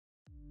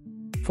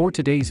For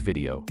today's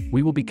video,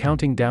 we will be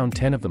counting down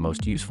 10 of the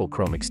most useful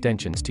Chrome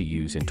extensions to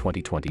use in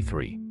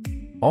 2023.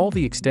 All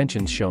the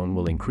extensions shown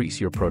will increase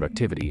your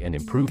productivity and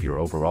improve your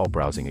overall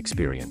browsing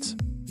experience.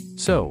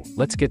 So,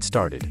 let's get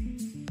started.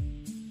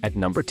 At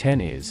number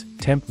 10 is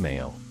Temp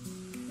Mail.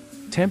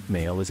 Temp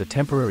Mail is a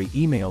temporary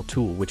email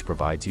tool which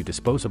provides you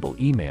disposable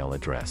email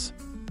address.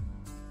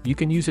 You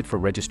can use it for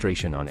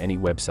registration on any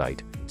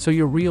website, so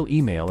your real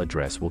email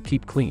address will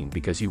keep clean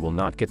because you will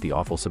not get the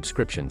awful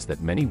subscriptions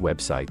that many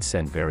websites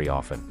send very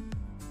often.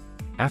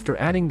 After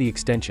adding the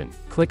extension,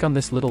 click on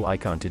this little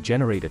icon to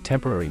generate a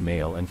temporary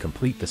mail and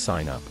complete the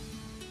sign up.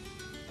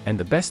 And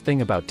the best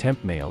thing about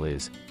Temp Mail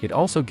is, it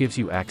also gives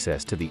you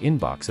access to the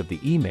inbox of the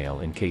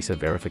email in case a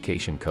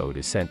verification code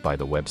is sent by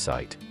the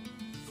website.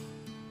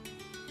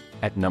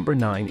 At number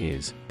 9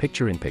 is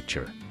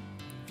Picture-in-Picture.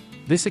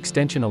 This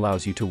extension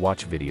allows you to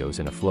watch videos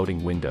in a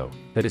floating window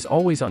that is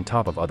always on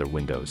top of other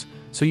windows,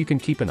 so you can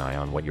keep an eye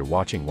on what you're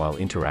watching while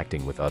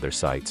interacting with other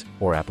sites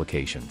or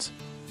applications.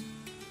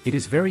 It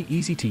is very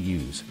easy to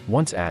use.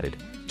 Once added,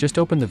 just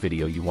open the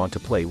video you want to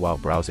play while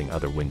browsing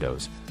other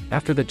windows.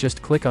 After that,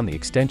 just click on the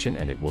extension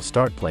and it will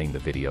start playing the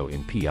video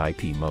in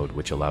PIP mode,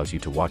 which allows you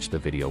to watch the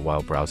video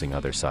while browsing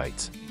other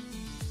sites.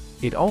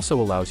 It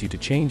also allows you to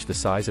change the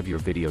size of your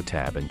video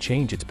tab and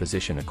change its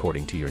position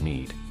according to your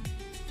need.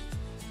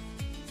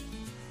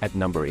 At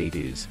number 8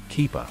 is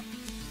Keepa.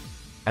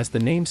 As the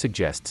name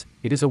suggests,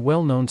 it is a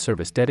well-known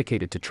service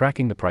dedicated to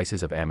tracking the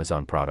prices of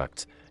Amazon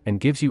products, and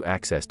gives you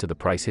access to the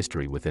price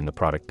history within the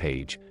product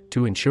page,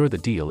 to ensure the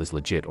deal is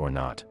legit or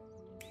not.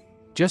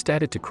 Just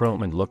add it to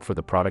Chrome and look for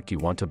the product you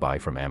want to buy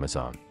from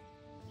Amazon.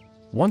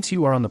 Once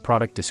you are on the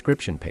product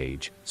description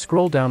page,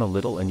 scroll down a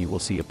little and you will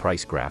see a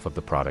price graph of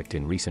the product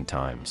in recent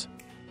times.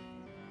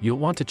 You'll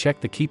want to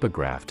check the Keepa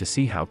graph to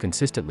see how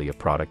consistently a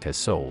product has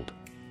sold.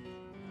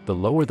 The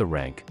lower the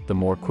rank, the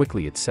more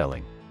quickly it's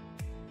selling.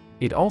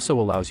 It also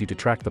allows you to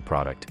track the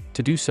product.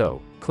 To do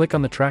so, click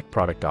on the Track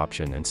Product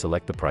option and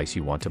select the price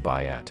you want to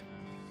buy at.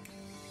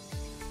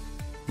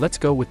 Let's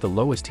go with the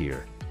lowest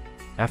here.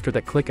 After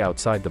that, click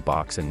outside the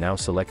box and now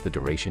select the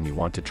duration you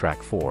want to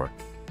track for.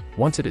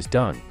 Once it is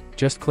done,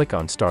 just click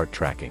on Start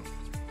Tracking.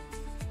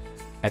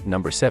 At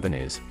number 7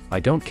 is I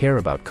Don't Care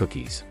About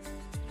Cookies.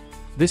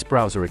 This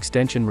browser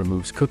extension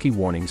removes cookie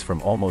warnings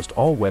from almost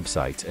all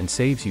websites and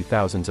saves you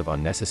thousands of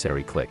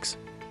unnecessary clicks.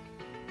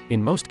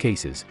 In most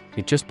cases,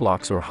 it just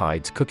blocks or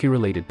hides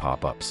cookie-related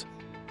pop-ups.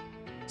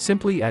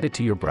 Simply add it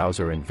to your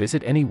browser and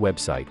visit any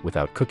website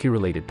without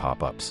cookie-related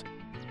pop-ups.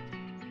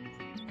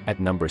 At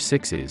number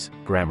 6 is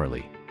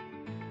Grammarly.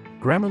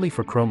 Grammarly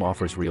for Chrome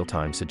offers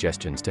real-time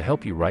suggestions to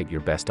help you write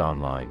your best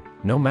online,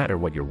 no matter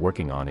what you're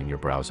working on in your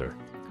browser.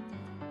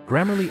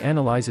 Grammarly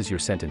analyzes your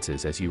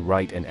sentences as you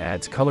write and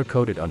adds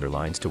color-coded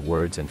underlines to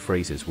words and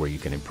phrases where you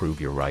can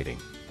improve your writing.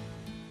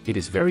 It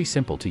is very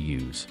simple to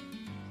use.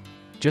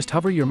 Just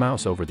hover your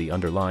mouse over the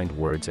underlined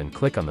words and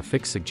click on the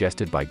fix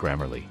suggested by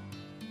Grammarly.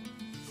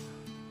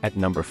 At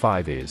number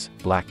 5 is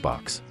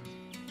Blackbox.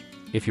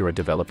 If you're a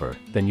developer,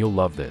 then you'll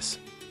love this.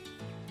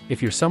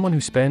 If you're someone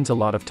who spends a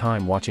lot of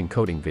time watching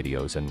coding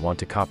videos and want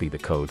to copy the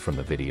code from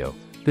the video,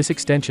 this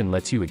extension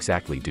lets you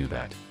exactly do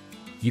that.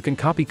 You can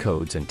copy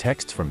codes and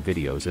texts from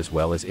videos as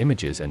well as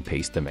images and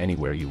paste them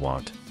anywhere you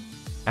want.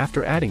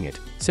 After adding it,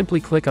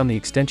 simply click on the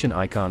extension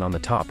icon on the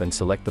top and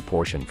select the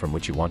portion from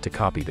which you want to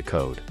copy the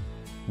code.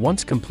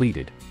 Once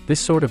completed,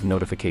 this sort of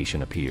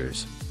notification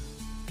appears.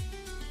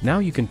 Now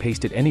you can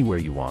paste it anywhere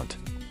you want.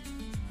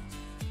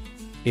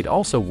 It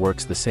also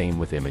works the same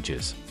with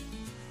images.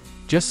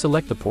 Just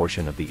select the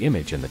portion of the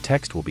image and the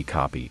text will be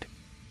copied.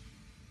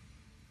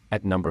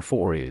 At number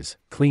 4 is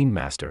Clean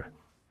Master.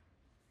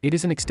 It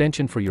is an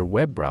extension for your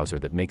web browser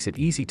that makes it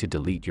easy to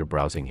delete your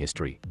browsing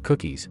history,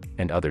 cookies,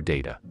 and other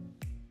data.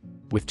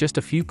 With just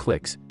a few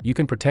clicks, you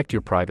can protect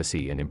your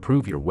privacy and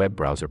improve your web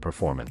browser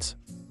performance.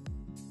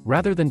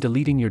 Rather than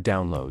deleting your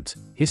downloads,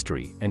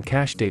 history, and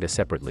cache data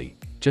separately,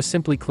 just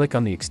simply click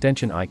on the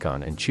extension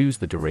icon and choose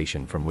the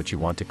duration from which you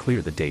want to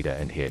clear the data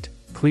and hit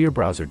Clear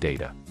Browser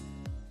Data.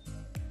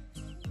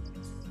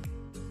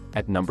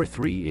 At number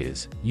 3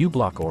 is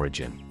UBlock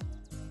Origin.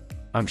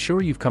 I'm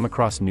sure you've come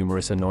across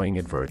numerous annoying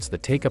adverts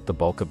that take up the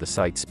bulk of the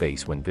site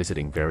space when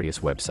visiting various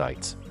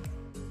websites.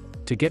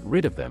 To get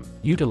rid of them,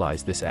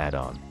 utilize this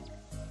add-on.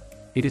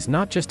 It is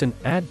not just an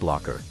ad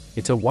blocker,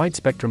 it's a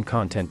wide-spectrum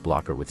content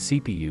blocker with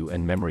CPU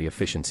and memory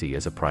efficiency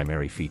as a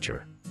primary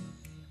feature.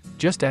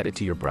 Just add it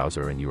to your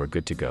browser and you are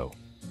good to go.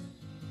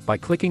 By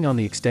clicking on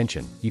the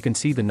extension, you can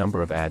see the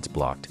number of ads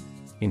blocked.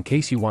 In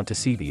case you want to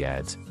see the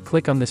ads,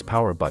 click on this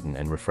power button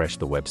and refresh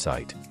the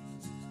website.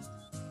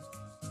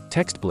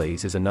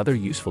 TextBlaze is another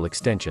useful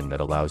extension that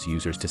allows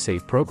users to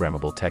save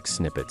programmable text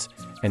snippets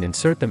and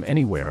insert them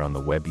anywhere on the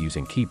web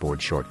using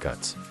keyboard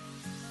shortcuts.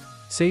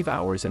 Save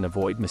hours and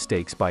avoid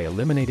mistakes by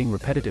eliminating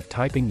repetitive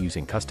typing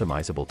using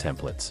customizable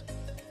templates.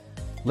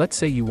 Let's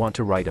say you want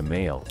to write a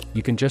mail,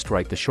 you can just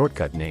write the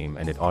shortcut name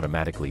and it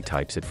automatically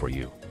types it for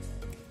you.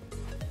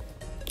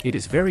 It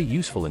is very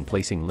useful in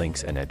placing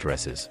links and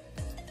addresses.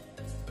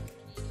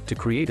 To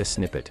create a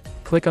snippet,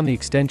 click on the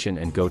extension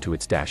and go to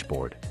its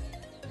dashboard.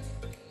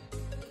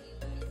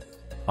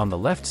 On the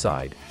left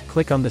side,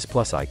 click on this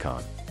plus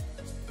icon.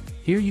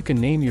 Here you can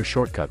name your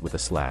shortcut with a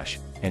slash,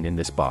 and in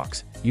this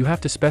box, you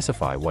have to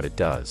specify what it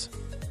does.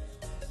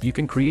 You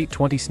can create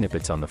 20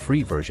 snippets on the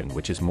free version,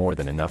 which is more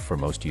than enough for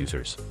most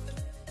users.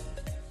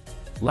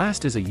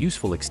 Last is a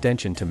useful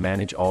extension to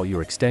manage all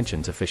your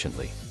extensions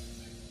efficiently.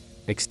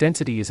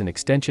 Extensity is an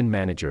extension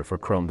manager for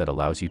Chrome that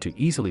allows you to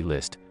easily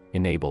list,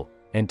 enable,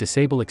 and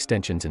disable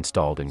extensions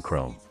installed in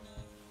Chrome.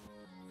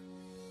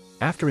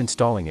 After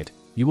installing it,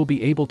 you will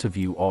be able to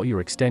view all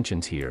your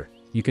extensions here.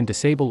 You can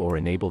disable or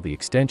enable the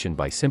extension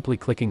by simply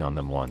clicking on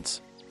them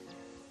once.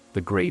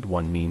 The grade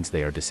 1 means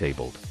they are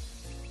disabled.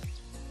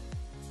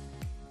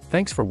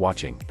 Thanks for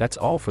watching. That's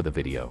all for the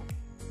video.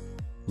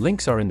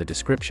 Links are in the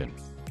description.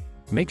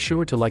 Make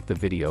sure to like the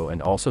video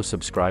and also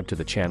subscribe to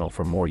the channel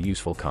for more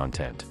useful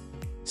content.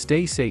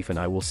 Stay safe and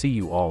I will see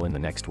you all in the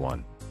next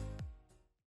one.